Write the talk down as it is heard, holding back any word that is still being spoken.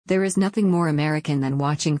There is nothing more American than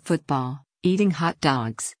watching football, eating hot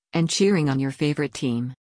dogs, and cheering on your favorite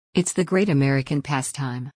team. It's the great American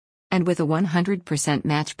pastime. And with a 100%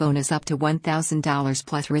 match bonus up to $1,000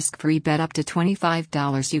 plus risk-free bet up to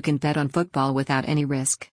 $25, you can bet on football without any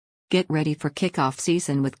risk. Get ready for kickoff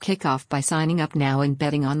season with Kickoff by signing up now and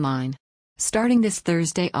betting online. Starting this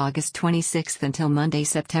Thursday, August 26th until Monday,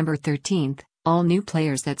 September 13th, all new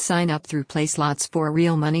players that sign up through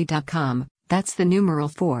PlaySlots4RealMoney.com, that's the numeral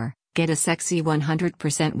 4, get a sexy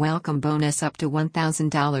 100% welcome bonus up to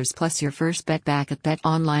 $1,000 plus your first bet back at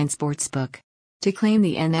BetOnline Sportsbook. To claim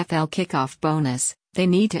the NFL kickoff bonus, they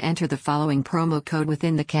need to enter the following promo code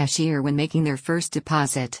within the cashier when making their first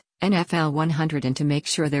deposit, NFL100, and to make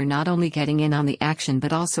sure they're not only getting in on the action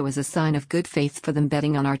but also as a sign of good faith for them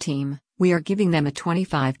betting on our team, we are giving them a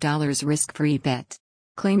 $25 risk-free bet.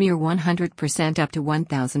 Claim your 100% up to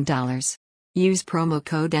 $1,000. Use promo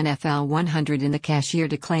code NFL100 in the cashier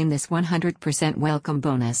to claim this 100% welcome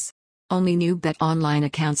bonus. Only new BetOnline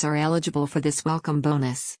accounts are eligible for this welcome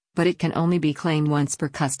bonus, but it can only be claimed once per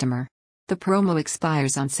customer. The promo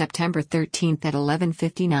expires on September 13th at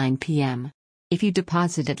 11:59 p.m. If you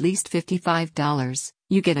deposit at least $55,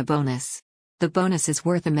 you get a bonus. The bonus is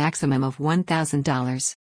worth a maximum of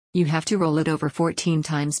 $1,000. You have to roll it over 14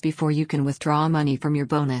 times before you can withdraw money from your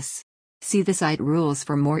bonus. See the site rules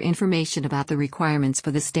for more information about the requirements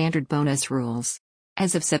for the standard bonus rules.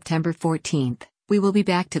 As of September 14th, we will be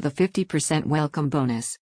back to the 50% welcome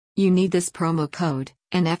bonus. You need this promo code,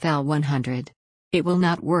 NFL100. It will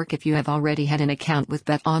not work if you have already had an account with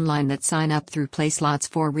BetOnline that sign up through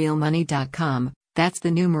PlaySlots4RealMoney.com, that's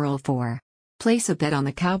the numeral 4. Place a bet on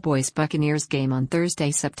the Cowboys-Buccaneers game on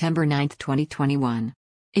Thursday, September 9th, 2021.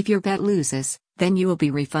 If your bet loses, then you will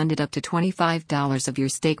be refunded up to $25 of your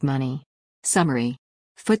stake money. Summary.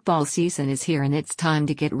 Football season is here and it's time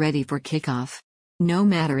to get ready for kickoff. No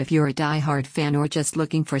matter if you're a die-hard fan or just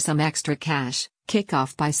looking for some extra cash,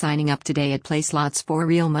 Kickoff by signing up today at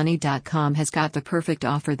PlaySlots4RealMoney.com has got the perfect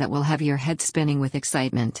offer that will have your head spinning with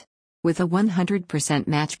excitement. With a 100%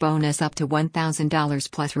 match bonus up to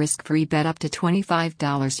 $1,000 plus risk-free bet up to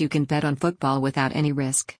 $25, you can bet on football without any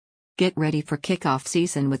risk. Get ready for kickoff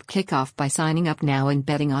season with Kickoff by signing up now and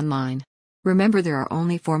betting online. Remember, there are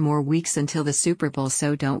only 4 more weeks until the Super Bowl,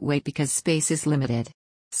 so don't wait because space is limited.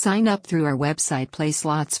 Sign up through our website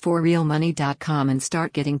PlaySlots4RealMoney.com and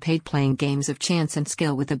start getting paid playing games of chance and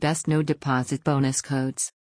skill with the best no deposit bonus codes.